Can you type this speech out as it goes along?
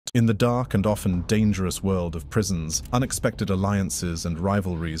In the dark and often dangerous world of prisons, unexpected alliances and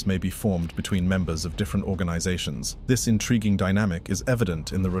rivalries may be formed between members of different organizations. This intriguing dynamic is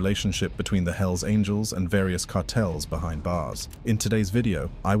evident in the relationship between the Hells Angels and various cartels behind bars. In today's video,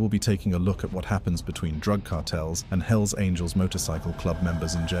 I will be taking a look at what happens between drug cartels and Hells Angels motorcycle club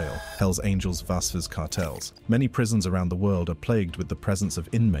members in jail. Hells Angels vs. Cartels. Many prisons around the world are plagued with the presence of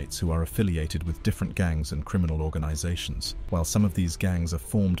inmates who are affiliated with different gangs and criminal organizations. While some of these gangs are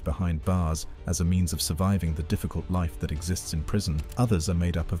formed behind bars as a means of surviving the difficult life that exists in prison, others are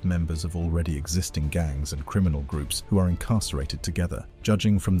made up of members of already existing gangs and criminal groups who are incarcerated together.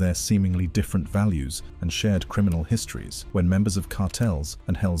 Judging from their seemingly different values and shared criminal histories, when members of cartels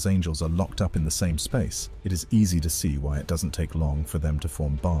and Hells Angels are locked up in the same space, it is easy to see why it doesn't take long for them to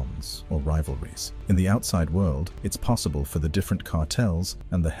form bonds or rivalries. In the outside world, it's possible for the different cartels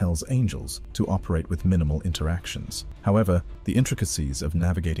and the Hells Angels to operate with minimal interactions. However, the intricacies of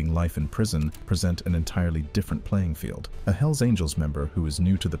navigating life in prison present an entirely different playing field. A Hells Angels member who is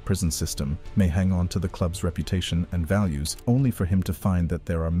new to the prison system may hang on to the club's reputation and values only for him to find that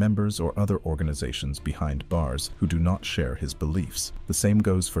there are members or other organizations behind bars who do not share his beliefs. The same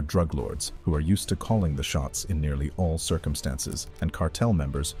goes for drug lords, who are used to calling the shots in nearly all circumstances, and cartel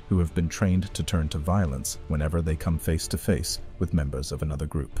members who have been trained to turn to violence whenever they come face to face with members of another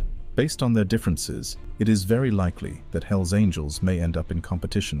group. Based on their differences, it is very likely that Hells Angels may end up in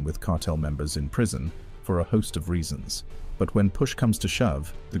competition with cartel members in prison for a host of reasons. But when push comes to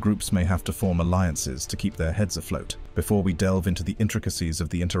shove, the groups may have to form alliances to keep their heads afloat. Before we delve into the intricacies of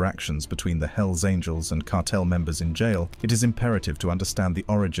the interactions between the Hells Angels and cartel members in jail, it is imperative to understand the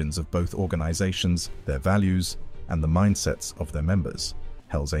origins of both organizations, their values, and the mindsets of their members.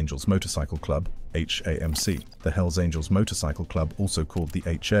 Hells Angels Motorcycle Club, HAMC. The Hells Angels Motorcycle Club, also called the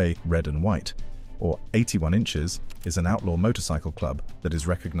HA Red and White, or 81 Inches, is an outlaw motorcycle club that is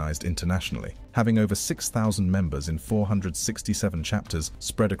recognized internationally. Having over 6,000 members in 467 chapters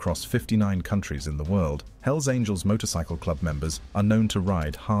spread across 59 countries in the world, Hells Angels Motorcycle Club members are known to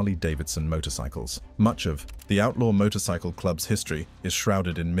ride Harley-Davidson motorcycles. Much of the Outlaw Motorcycle Club's history is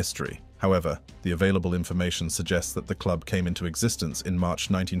shrouded in mystery. However, the available information suggests that the club came into existence in March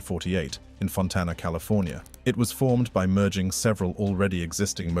 1948 in Fontana, California. It was formed by merging several already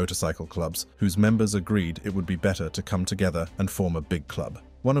existing motorcycle clubs whose members agreed it would be better to come together and form a big club.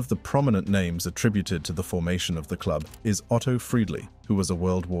 One of the prominent names attributed to the formation of the club is Otto Friedli, who was a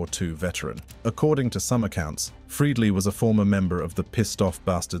World War II veteran. According to some accounts, Friedli was a former member of the Pissed Off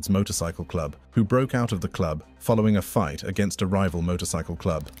Bastards motorcycle club, who broke out of the club following a fight against a rival motorcycle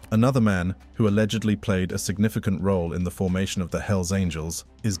club. Another man who allegedly played a significant role in the formation of the Hells Angels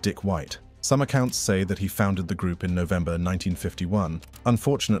is Dick White. Some accounts say that he founded the group in November 1951.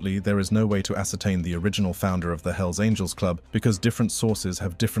 Unfortunately, there is no way to ascertain the original founder of the Hells Angels Club because different sources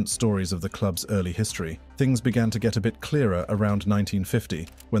have different stories of the club's early history. Things began to get a bit clearer around 1950,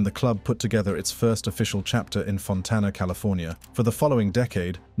 when the club put together its first official chapter in Fontana, California. For the following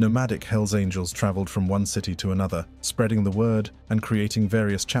decade, nomadic Hells Angels traveled from one city to another, spreading the word and creating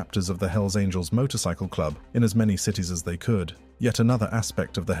various chapters of the Hells Angels Motorcycle Club in as many cities as they could. Yet another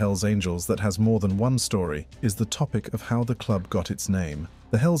aspect of the Hells Angels that has more than one story is the topic of how the club got its name.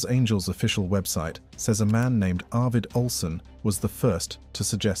 The Hells Angels official website says a man named Arvid Olsen was the first to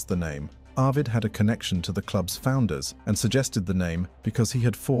suggest the name. Arvid had a connection to the club's founders and suggested the name because he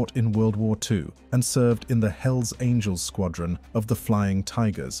had fought in World War II and served in the Hells Angels squadron of the Flying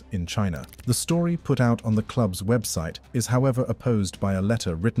Tigers in China. The story put out on the club's website is however opposed by a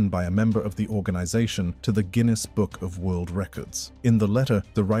letter written by a member of the organization to the Guinness Book of World Records. In the letter,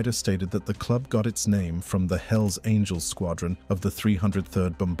 the writer stated that the club got its name from the Hells Angels squadron of the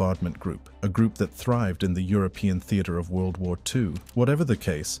 303rd Bombardment Group, a group that thrived in the European theater of World War II. Whatever the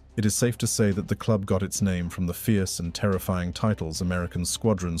case, it is safe to say that the club got its name from the fierce and terrifying titles American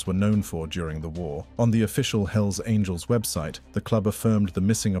squadrons were known for during the war. On the official Hells Angels website, the club affirmed the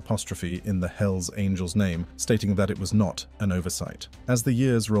missing apostrophe in the Hells Angels name, stating that it was not an oversight. As the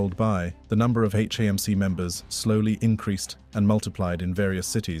years rolled by, the number of HAMC members slowly increased and multiplied in various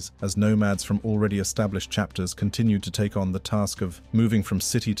cities as nomads from already established chapters continued to take on the task of moving from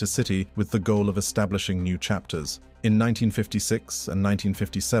city to city with the goal of establishing new chapters. In 1956 and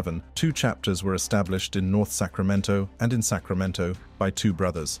 1957, two chapters were established in North Sacramento and in Sacramento, by two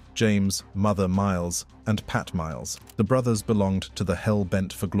brothers, James "Mother" Miles and Pat Miles. The brothers belonged to the Hell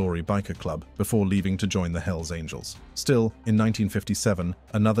Bent for Glory biker club before leaving to join the Hells Angels. Still, in 1957,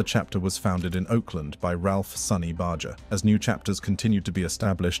 another chapter was founded in Oakland by Ralph "Sonny" Barger. As new chapters continued to be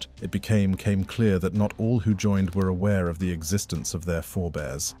established, it became clear that not all who joined were aware of the existence of their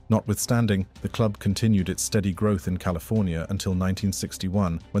forebears. Notwithstanding, the club continued its steady growth in California until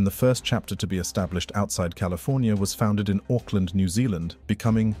 1961, when the first chapter to be established outside California was founded in Auckland, New Zealand,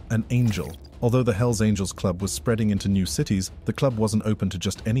 becoming an Angel. Although the Hells Angels Club was spreading into new cities, the club wasn't open to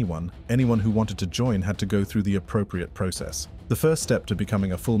just anyone. Anyone who wanted to join had to go through the appropriate process. The first step to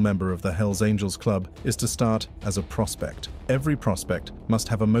becoming a full member of the Hells Angels Club is to start as a prospect. Every prospect must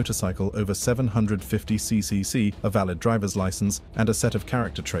have a motorcycle over 750 cc, a valid driver's license, and a set of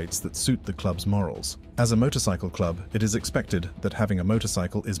character traits that suit the club's morals. As a motorcycle club, it is expected that having a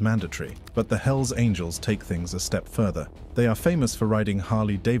motorcycle is mandatory, but the Hells Angels take things a step further. They are famous for riding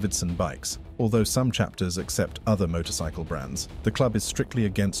Harley-Davidson bikes, although some chapters accept other motorcycle brands. The club is strictly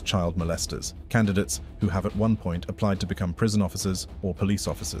against child molesters, candidates who have at one point applied to become prison officers or police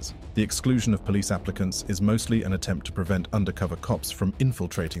officers. The exclusion of police applicants is mostly an attempt to prevent undercover cops from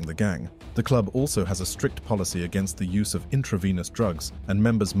infiltrating the gang. The club also has a strict policy against the use of intravenous drugs, and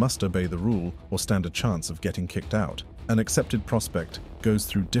members must obey the rule or stand a chance of getting kicked out. An accepted prospect goes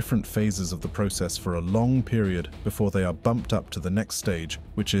through different phases of the process for a long period before they are bumped up to the next stage,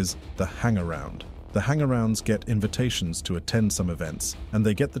 which is the hangaround. The hangarounds get invitations to attend some events, and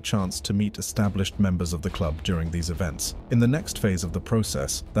they get the chance to meet established members of the club during these events. In the next phase of the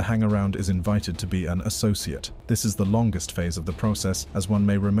process, the hangaround is invited to be an associate. This is the longest phase of the process, as one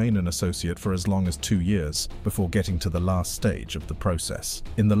may remain an associate for as long as 2 years before getting to the last stage of the process.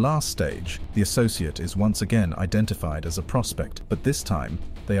 In the last stage, the associate is once again identified as a prospect, but this time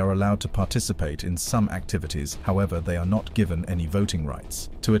they are allowed to participate in some activities. However, they are not given any voting rights.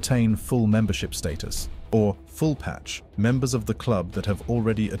 To attain full membership status, or full patch, members of the club that have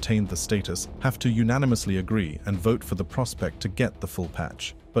already attained the status have to unanimously agree and vote for the prospect to get the full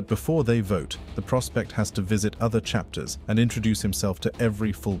patch. But before they vote, the prospect has to visit other chapters and introduce himself to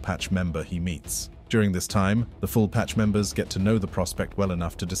every full patch member he meets. During this time, the full patch members get to know the prospect well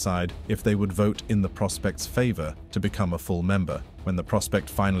enough to decide if they would vote in the prospect's favor to become a full member. When the prospect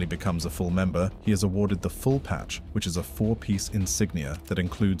finally becomes a full member, he is awarded the full patch, which is a 4-piece insignia that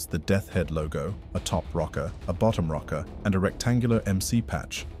includes the Death Head logo, a top rocker, a bottom rocker, and a rectangular MC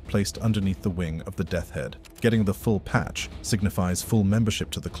patch placed underneath the wing of the Death Head. Getting the full patch signifies full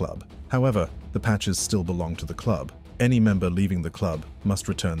membership to the club. However, the patches still belong to the club. Any member leaving the club must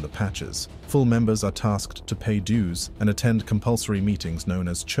return the patches. Full members are tasked to pay dues and attend compulsory meetings known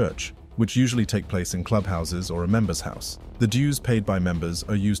as church, which usually take place in clubhouses or a member's house. The dues paid by members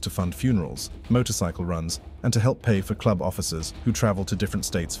are used to fund funerals, motorcycle runs, and to help pay for club officers who travel to different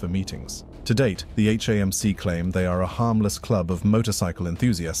states for meetings. To date, the HAMC claim they are a harmless club of motorcycle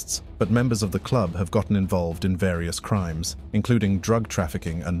enthusiasts, but members of the club have gotten involved in various crimes, including drug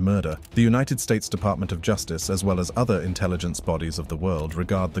trafficking and murder. The United States Department of Justice, as well as other intelligence bodies of the world,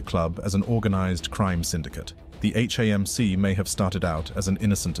 regard the club as an organized crime syndicate. The HAMC may have started out as an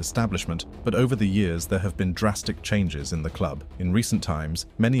innocent establishment, but over the years there have been drastic changes in the club. In recent times,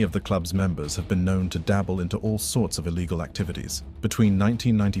 many of the club's members have been known to dabble into all sorts of illegal activities. Between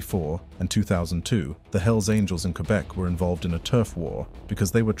 1994 and 2002, the Hells Angels in Quebec were involved in a turf war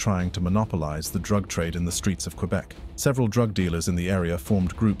because they were trying to monopolize the drug trade in the streets of Quebec. Several drug dealers in the area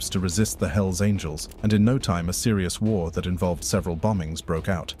formed groups to resist the Hells Angels, and in no time a serious war that involved several bombings broke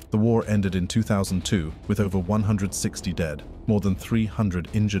out. The war ended in 2002 with over 160 dead, more than 300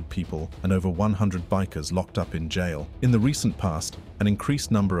 injured people, and over 100 bikers locked up in jail. In the recent past, an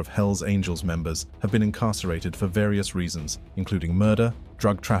increased number of Hells Angels members have been incarcerated for various reasons, including murder,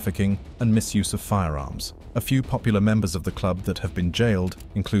 drug trafficking, and misuse of firearms. A few popular members of the club that have been jailed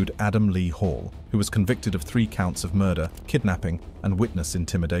include Adam Lee Hall, who was convicted of 3 counts of murder, kidnapping, and witness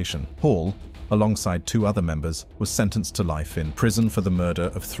intimidation. Hall, alongside 2 other members, was sentenced to life in prison for the murder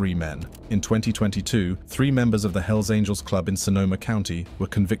of 3 men. In 2022, 3 members of the Hells Angels Club in Sonoma County were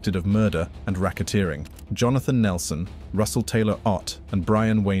convicted of murder and racketeering. Jonathan Nelson, Russell Taylor Ott, and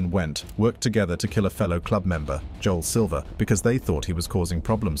Brian Wayne Went worked together to kill a fellow club member, Joel Silver, because they thought he was causing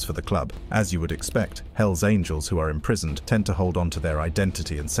problems for the club. As you would expect, Hells Angels who are imprisoned tend to hold on to their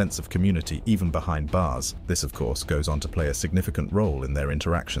identity and sense of community even behind bars. This, of course, goes on to play a significant role in their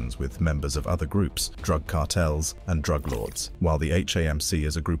interactions with members of other groups, drug cartels, and drug lords. While the HAMC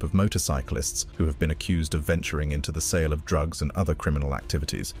is a group of motorcyclists who have been accused of venturing into the sale of drugs and other criminal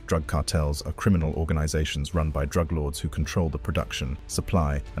activities, drug cartels are criminal organizations run by drug lords who control the production,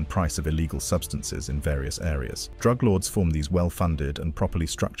 supply, and price of illegal substances in various areas. Drug lords form these well-funded and properly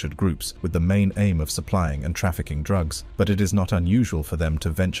structured groups with the main aim of supplying and trafficking drugs, but it is not unusual for them to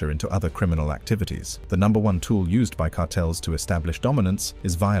venture into other criminal activities. The number one tool used by cartels to establish dominance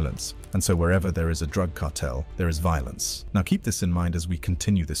is violence, and so wherever there is a drug cartel, there is violence. Now keep this in mind as we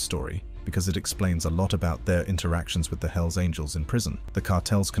continue this story, because it explains a lot about their interactions with the Hells Angels in prison. The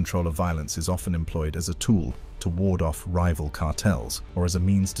cartel's control of violence is often employed as a tool to ward off rival cartels, or as a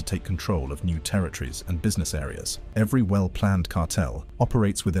means to take control of new territories and business areas. Every well-planned cartel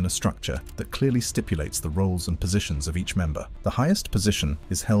operates within a structure that clearly stipulates the roles and positions of each member. The highest position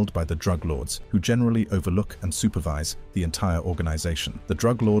is held by the drug lords, who generally overlook and supervise the entire organization. The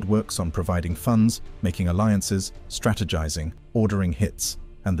drug lord works on providing funds, making alliances, strategizing, ordering hits,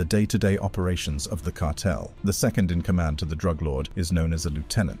 and the day-to-day operations of the cartel. The second in command to the drug lord is known as a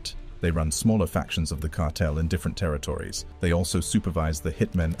lieutenant. They run smaller factions of the cartel in different territories. They also supervise the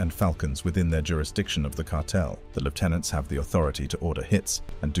hitmen and falcons within their jurisdiction of the cartel. The lieutenants have the authority to order hits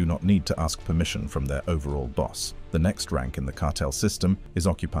and do not need to ask permission from their overall boss. The next rank in the cartel system is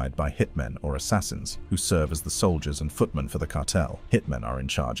occupied by hitmen or assassins, who serve as the soldiers and footmen for the cartel. Hitmen are in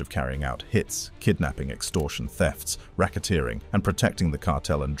charge of carrying out hits, kidnapping, extortion, thefts, racketeering, and protecting the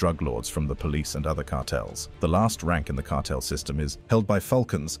cartel and drug lords from the police and other cartels. The last rank in the cartel system is held by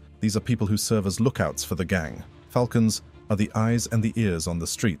falcons. These are people who serve as lookouts for the gang. Falcons are the eyes and the ears on the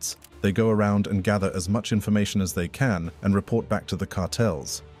streets. They go around and gather as much information as they can and report back to the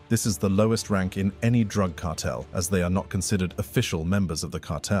cartels. This is the lowest rank in any drug cartel, as they are not considered official members of the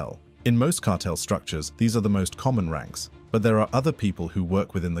cartel. In most cartel structures, these are the most common ranks, but there are other people who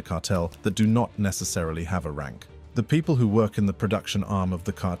work within the cartel that do not necessarily have a rank. The people who work in the production arm of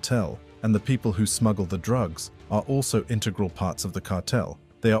the cartel and the people who smuggle the drugs are also integral parts of the cartel.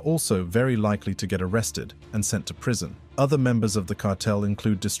 They are also very likely to get arrested and sent to prison. Other members of the cartel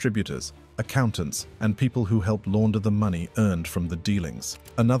include distributors, accountants, and people who help launder the money earned from the dealings.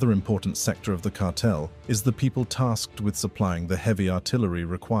 Another important sector of the cartel is the people tasked with supplying the heavy artillery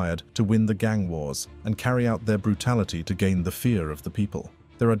required to win the gang wars and carry out their brutality to gain the fear of the people.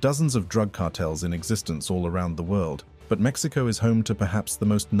 There are dozens of drug cartels in existence all around the world, but Mexico is home to perhaps the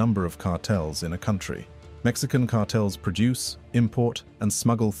most number of cartels in a country. Mexican cartels produce, import, and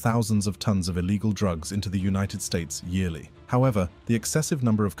smuggle thousands of tons of illegal drugs into the United States yearly. However, the excessive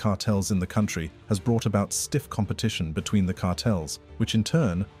number of cartels in the country has brought about stiff competition between the cartels, which in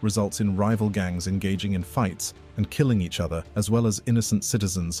turn results in rival gangs engaging in fights and killing each other, as well as innocent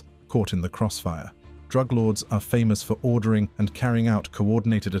citizens caught in the crossfire. Drug lords are famous for ordering and carrying out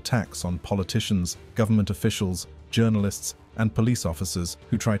coordinated attacks on politicians, government officials, journalists, and police officers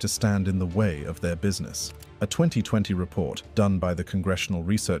who try to stand in the way of their business. A 2020 report done by the Congressional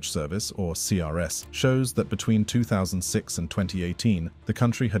Research Service, or CRS, shows that between 2006 and 2018, the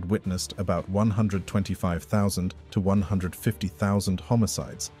country had witnessed about 125,000 to 150,000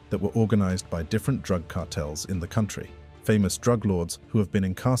 homicides that were organized by different drug cartels in the country. Famous drug lords who have been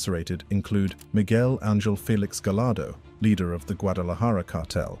incarcerated include Miguel Angel Felix Gallardo, leader of the Guadalajara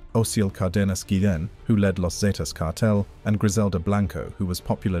cartel, Osiel Cardenas Guillen, who led Los Zetas cartel, and Griselda Blanco, who was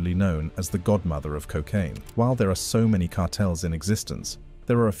popularly known as the godmother of cocaine. While there are so many cartels in existence,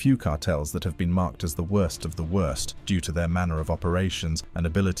 there are a few cartels that have been marked as the worst of the worst due to their manner of operations and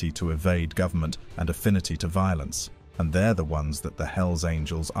ability to evade government and affinity to violence. And they're the ones that the Hells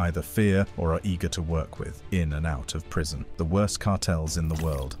Angels either fear or are eager to work with, in and out of prison. The worst cartels in the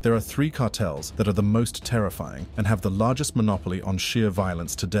world. There are 3 cartels that are the most terrifying and have the largest monopoly on sheer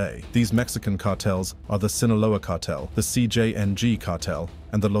violence today. These Mexican cartels are the Sinaloa cartel, the CJNG cartel,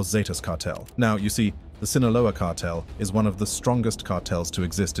 and the Los Zetas cartel. Now, you see, the Sinaloa cartel is one of the strongest cartels to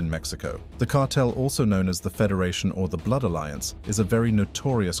exist in Mexico. The cartel, also known as the Federation or the Blood Alliance, is a very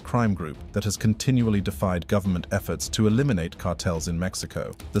notorious crime group that has continually defied government efforts to eliminate cartels in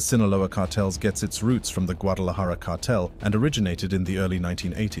Mexico. The Sinaloa cartel gets its roots from the Guadalajara cartel and originated in the early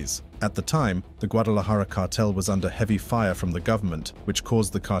 1980s. At the time, the Guadalajara cartel was under heavy fire from the government, which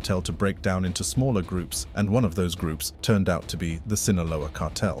caused the cartel to break down into smaller groups, and one of those groups turned out to be the Sinaloa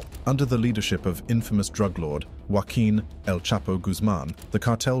cartel. Under the leadership of infamous drug lord Joaquin El Chapo Guzman, the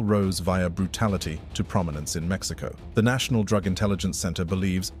cartel rose via brutality to prominence in Mexico. The National Drug Intelligence Center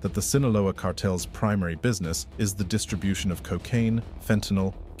believes that the Sinaloa cartel's primary business is the distribution of cocaine,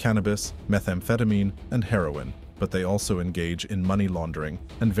 fentanyl, cannabis, methamphetamine, and heroin, but they also engage in money laundering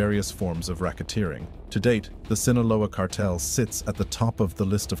and various forms of racketeering. To date, the Sinaloa cartel sits at the top of the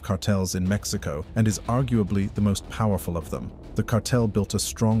list of cartels in Mexico and is arguably the most powerful of them. The cartel built a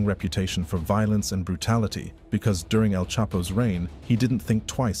strong reputation for violence and brutality because during El Chapo's reign, he didn't think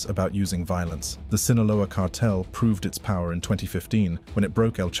twice about using violence. The Sinaloa cartel proved its power in 2015 when it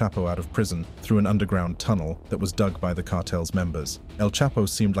broke El Chapo out of prison through an underground tunnel that was dug by the cartel's members. El Chapo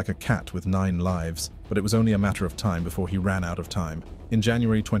seemed like a cat with 9 lives, but it was only a matter of time before he ran out of time. In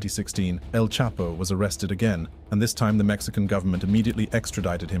January 2016, El Chapo was arrested again, and this time the Mexican government immediately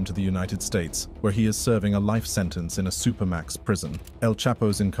extradited him to the United States, where he is serving a life sentence in a supermax prison. El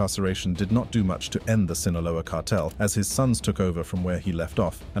Chapo's incarceration did not do much to end the Sinaloa cartel, as his sons took over from where he left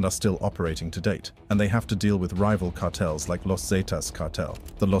off and are still operating to date, and they have to deal with rival cartels like Los Zetas cartel.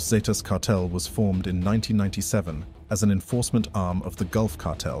 The Los Zetas cartel was formed in 1997 as an enforcement arm of the Gulf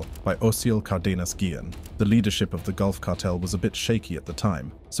Cartel by Osiel Cardenas Guillen. The leadership of the Gulf Cartel was a bit shaky at the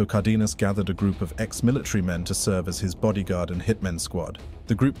time, so Cardenas gathered a group of ex-military men to serve as his bodyguard and hitmen squad.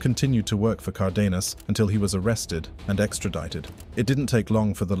 The group continued to work for Cardenas until he was arrested and extradited. It didn't take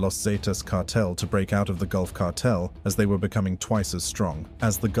long for the Los Zetas cartel to break out of the Gulf Cartel, as they were becoming twice as strong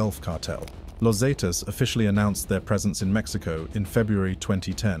as the Gulf Cartel. Los Zetas officially announced their presence in Mexico in February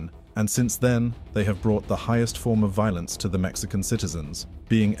 2010, and since then, they have brought the highest form of violence to the Mexican citizens.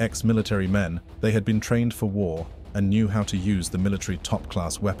 Being ex-military men, they had been trained for war and knew how to use the military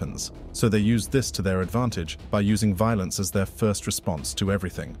top-class weapons. So they used this to their advantage by using violence as their first response to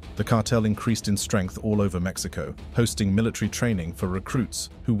everything. The cartel increased in strength all over Mexico, hosting military training for recruits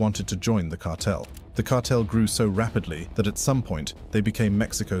who wanted to join the cartel. The cartel grew so rapidly that at some point they became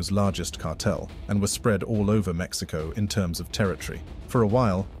Mexico's largest cartel and were spread all over Mexico in terms of territory. For a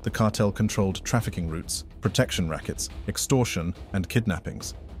while, the cartel controlled trafficking routes, protection rackets, extortion, and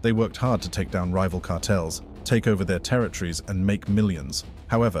kidnappings. They worked hard to take down rival cartels, take over their territories, and make millions.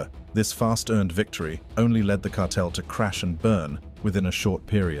 However, this fast-earned victory only led the cartel to crash and burn within a short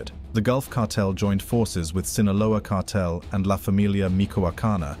period. The Gulf Cartel joined forces with Sinaloa Cartel and La Familia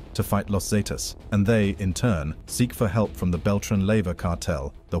Michoacana to fight Los Zetas, and they, in turn, seek for help from the Beltran Leyva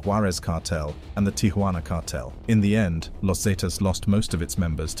Cartel, the Juarez Cartel, and the Tijuana Cartel. In the end, Los Zetas lost most of its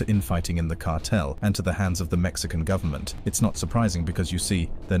members to infighting in the cartel and to the hands of the Mexican government. It's not surprising because, you see,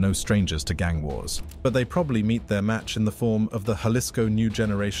 they're no strangers to gang wars. But they probably meet their match in the form of the Jalisco New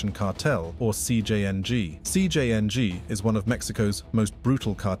Generation Cartel, or CJNG. CJNG is one of Mexico's most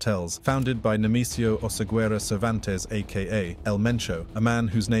brutal cartels, founded by Nemesio Oseguera Cervantes aka El Mencho, a man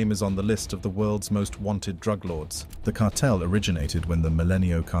whose name is on the list of the world's most wanted drug lords. The cartel originated when the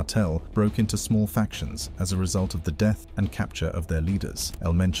Milenio Cartel broke into small factions as a result of the death and capture of their leaders.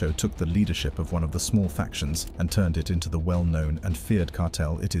 El Mencho took the leadership of one of the small factions and turned it into the well-known and feared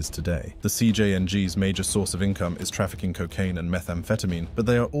cartel it is today. The CJNG's major source of income is trafficking cocaine and methamphetamine, but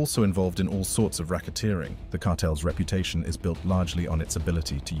they are also involved in all sorts of racketeering. The cartel's reputation is built largely on its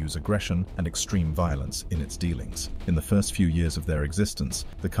ability to use aggression and extreme violence in its dealings. In the first few years of their existence,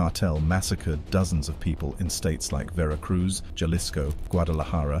 the cartel massacred dozens of people in states like Veracruz, Jalisco,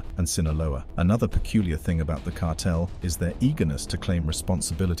 Guadalajara, and Sinaloa. Another peculiar thing about the cartel is their eagerness to claim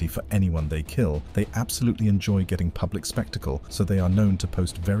responsibility for anyone they kill. They absolutely enjoy getting public spectacle, so they are known to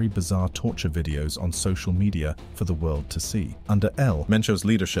post very bizarre torture videos on social media for the world to see. Under El Mencho's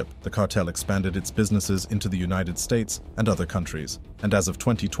leadership, the cartel expanded its businesses into the United States and other countries. And as of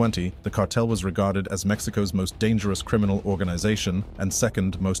 2020, the cartel was regarded as Mexico's most dangerous criminal organization and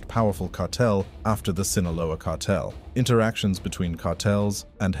second most powerful cartel after the Sinaloa cartel. Interactions between cartels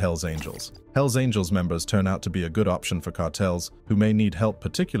and Hells Angels. Hells Angels members turn out to be a good option for cartels who may need help,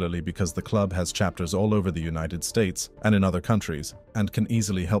 particularly because the club has chapters all over the United States and in other countries, and can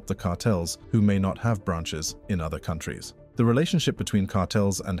easily help the cartels who may not have branches in other countries. The relationship between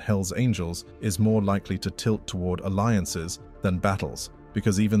cartels and Hells Angels is more likely to tilt toward alliances than battles,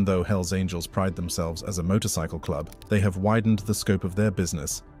 because even though Hells Angels pride themselves as a motorcycle club, they have widened the scope of their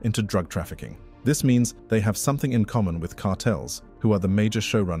business into drug trafficking. This means they have something in common with cartels, who are the major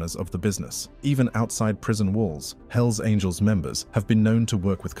showrunners of the business. Even outside prison walls, Hells Angels members have been known to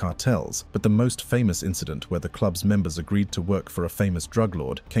work with cartels, but the most famous incident where the club's members agreed to work for a famous drug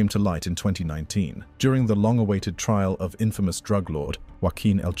lord came to light in 2019. During the long-awaited trial of infamous drug lord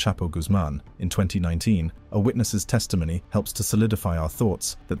Joaquin El Chapo Guzman in 2019, a witness's testimony helps to solidify our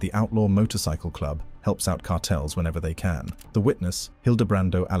thoughts that the outlaw motorcycle club helps out cartels whenever they can. The witness,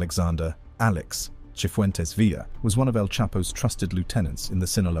 Hildebrando Alexander Alex Cifuentes Villa, was one of El Chapo's trusted lieutenants in the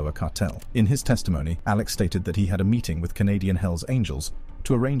Sinaloa cartel. In his testimony, Alex stated that he had a meeting with Canadian Hells Angels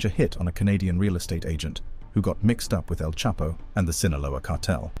to arrange a hit on a Canadian real estate agent who got mixed up with El Chapo and the Sinaloa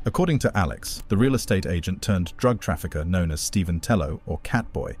cartel. According to Alex, the real estate agent turned drug trafficker known as Stephen Tello, or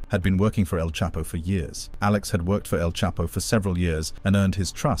Catboy, had been working for El Chapo for years. Alex had worked for El Chapo for several years and earned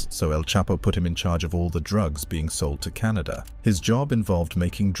his trust, so El Chapo put him in charge of all the drugs being sold to Canada. His job involved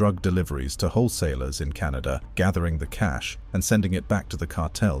making drug deliveries to wholesalers in Canada, gathering the cash, and sending it back to the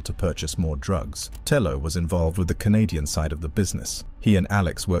cartel to purchase more drugs. Tello was involved with the Canadian side of the business. He and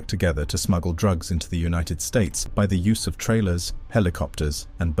Alex worked together to smuggle drugs into the United States by the use of trailers, helicopters,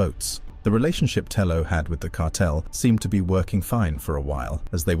 and boats. The relationship Tello had with the cartel seemed to be working fine for a while,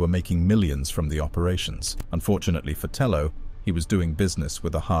 as they were making millions from the operations. Unfortunately for Tello, he was doing business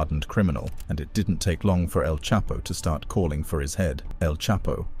with a hardened criminal, and it didn't take long for El Chapo to start calling for his head. El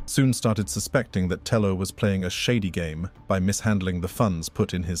Chapo soon started suspecting that Tello was playing a shady game by mishandling the funds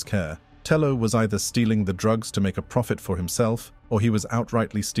put in his care. Tello was either stealing the drugs to make a profit for himself, or he was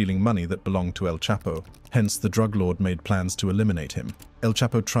outrightly stealing money that belonged to El Chapo. Hence, the drug lord made plans to eliminate him. El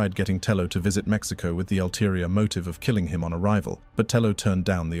Chapo tried getting Tello to visit Mexico with the ulterior motive of killing him on arrival, but Tello turned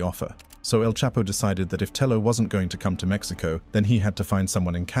down the offer. So El Chapo decided that if Tello wasn't going to come to Mexico, then he had to find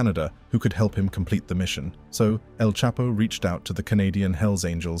someone in Canada who could help him complete the mission. So El Chapo reached out to the Canadian Hells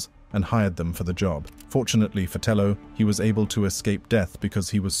Angels and hired them for the job. Fortunately for Tello, he was able to escape death because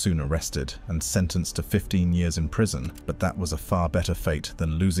he was soon arrested and sentenced to 15 years in prison, but that was a far better fate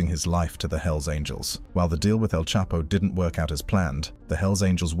than losing his life to the Hells Angels. While the deal with El Chapo didn't work out as planned, the Hells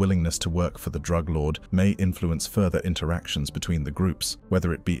Angels' willingness to work for the drug lord may influence further interactions between the groups.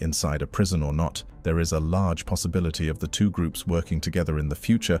 Whether it be inside a prison or not, there is a large possibility of the two groups working together in the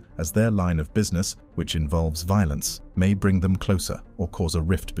future, as their line of business, which involves violence, may bring them closer or cause a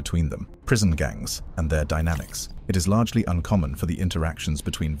rift between them. Prison gangs and their dynamics. It is largely uncommon for the interactions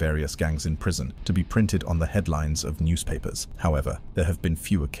between various gangs in prison to be printed on the headlines of newspapers. However, there have been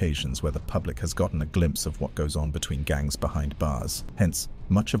few occasions where the public has gotten a glimpse of what goes on between gangs behind bars. Hence,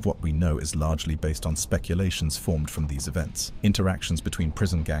 much of what we know is largely based on speculations formed from these events. Interactions between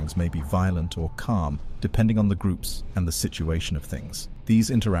prison gangs may be violent or calm, depending on the groups and the situation of things. These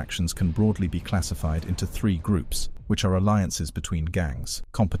interactions can broadly be classified into three groups, which are alliances between gangs,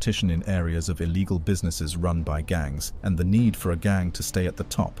 competition in areas of illegal businesses run by gangs, and the need for a gang to stay at the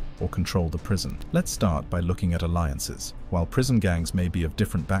top or control the prison. Let's start by looking at alliances. While prison gangs may be of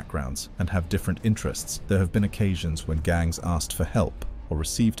different backgrounds and have different interests, there have been occasions when gangs asked for help or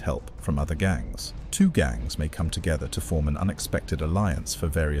received help from other gangs. Two gangs may come together to form an unexpected alliance for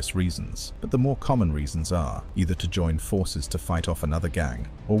various reasons, but the more common reasons are either to join forces to fight off another gang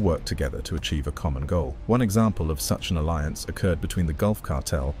or work together to achieve a common goal. One example of such an alliance occurred between the Gulf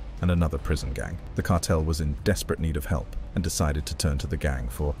Cartel and another prison gang. The cartel was in desperate need of help and decided to turn to the gang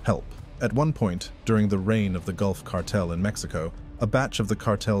for help. At one point, during the reign of the Gulf Cartel in Mexico, a batch of the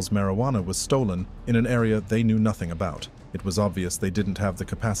cartel's marijuana was stolen in an area they knew nothing about. It was obvious they didn't have the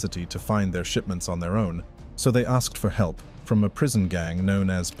capacity to find their shipments on their own, so they asked for help from a prison gang known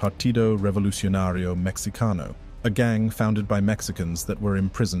as Partido Revolucionario Mexicano, a gang founded by Mexicans that were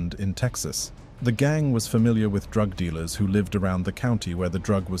imprisoned in Texas. The gang was familiar with drug dealers who lived around the county where the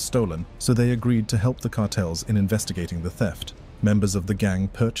drug was stolen, so they agreed to help the cartels in investigating the theft. Members of the gang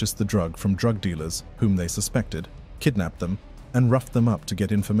purchased the drug from drug dealers whom they suspected, kidnapped them, and roughed them up to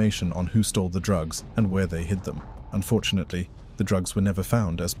get information on who stole the drugs and where they hid them. Unfortunately, the drugs were never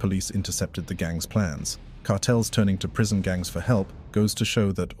found as police intercepted the gang's plans. Cartels turning to prison gangs for help goes to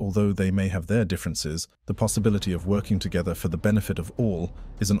show that although they may have their differences, the possibility of working together for the benefit of all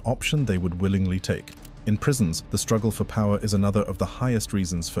is an option they would willingly take. In prisons, the struggle for power is another of the highest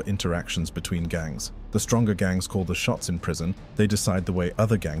reasons for interactions between gangs. The stronger gangs call the shots in prison, they decide the way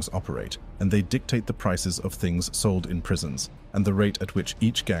other gangs operate, and they dictate the prices of things sold in prisons, and the rate at which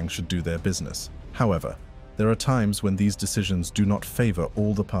each gang should do their business. However, there are times when these decisions do not favor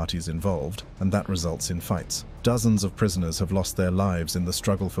all the parties involved, and that results in fights. Dozens of prisoners have lost their lives in the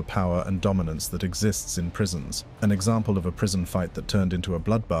struggle for power and dominance that exists in prisons. An example of a prison fight that turned into a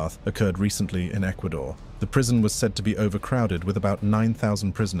bloodbath occurred recently in Ecuador. The prison was said to be overcrowded with about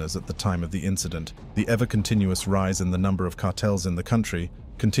 9,000 prisoners at the time of the incident. The ever-continuous rise in the number of cartels in the country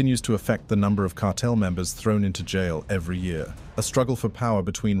continues to affect the number of cartel members thrown into jail every year. A struggle for power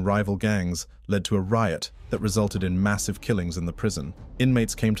between rival gangs led to a riot that resulted in massive killings in the prison.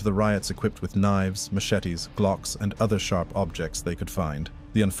 Inmates came to the riots equipped with knives, machetes, Glocks, and other sharp objects they could find.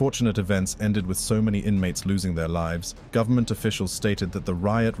 The unfortunate events ended with so many inmates losing their lives. Government officials stated that the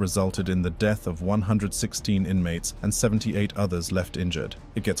riot resulted in the death of 116 inmates and 78 others left injured.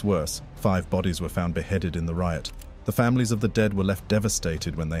 It gets worse. 5 bodies were found beheaded in the riot. The families of the dead were left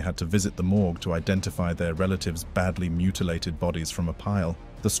devastated when they had to visit the morgue to identify their relatives' badly mutilated bodies from a pile.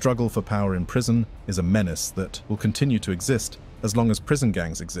 The struggle for power in prison is a menace that will continue to exist as long as prison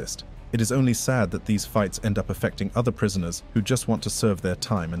gangs exist. It is only sad that these fights end up affecting other prisoners who just want to serve their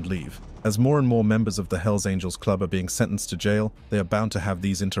time and leave. As more and more members of the Hells Angels Club are being sentenced to jail, they are bound to have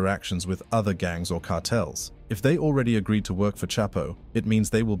these interactions with other gangs or cartels. If they already agreed to work for Chapo, it means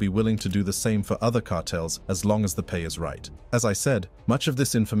they will be willing to do the same for other cartels as long as the pay is right. As I said, much of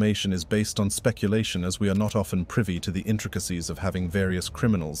this information is based on speculation, as we are not often privy to the intricacies of having various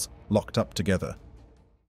criminals locked up together.